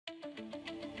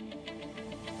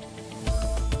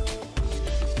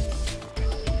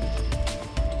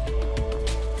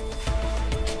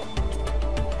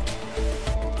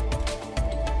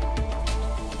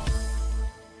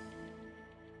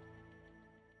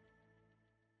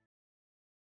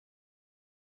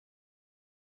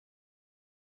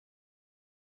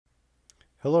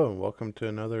Hello and welcome to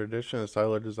another edition of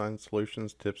Seiler Design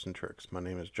Solutions Tips and Tricks. My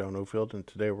name is John Ofield and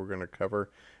today we're going to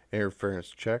cover interference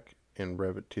check in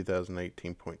Revit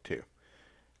 2018.2.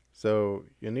 So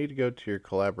you'll need to go to your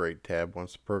Collaborate tab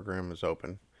once the program is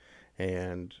open,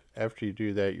 and after you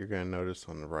do that you're going to notice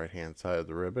on the right hand side of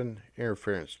the ribbon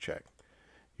interference check.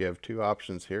 You have two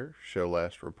options here: show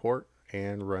last report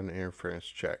and run interference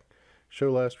check.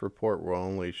 Show last report will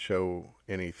only show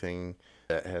anything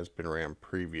that has been ran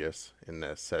previous in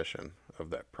that session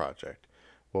of that project.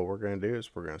 What we're going to do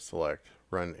is we're going to select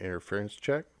run interference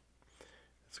check.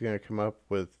 It's going to come up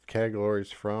with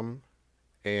categories from,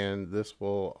 and this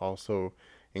will also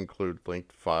include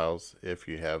linked files if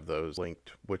you have those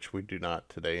linked, which we do not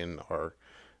today in our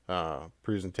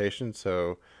presentation.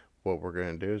 So what we're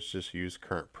going to do is just use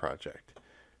current project.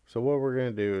 So what we're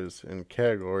going to do is in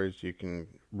categories you can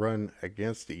run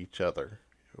against each other,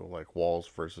 like walls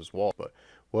versus wall. But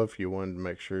what if you wanted to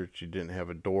make sure that you didn't have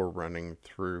a door running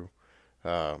through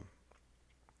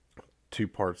two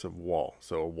parts of wall?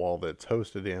 So a wall that's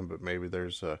hosted in, but maybe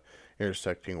there's a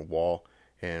intersecting wall,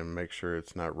 and make sure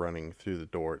it's not running through the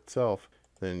door itself.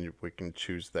 Then we can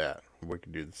choose that. We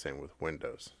can do the same with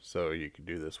windows. So you can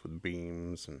do this with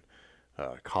beams and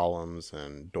columns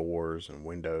and doors and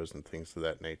windows and things of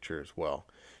that nature as well,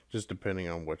 just depending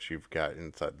on what you've got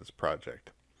inside this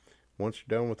project. Once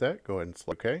you're done with that, go ahead and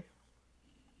select OK.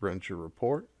 Run your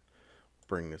report.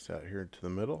 Bring this out here to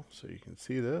the middle so you can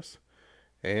see this,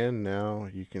 and now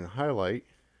you can highlight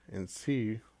and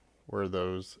see where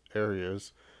those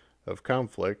areas of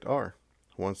conflict are.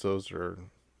 Once those are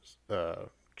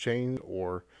changed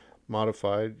or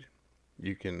modified,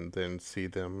 you can then see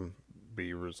them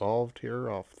be resolved here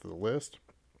off the list.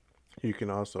 You can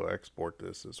also export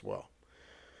this as well.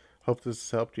 Hope this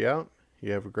has helped you out.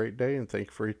 You have a great day and thank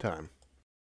you for your time.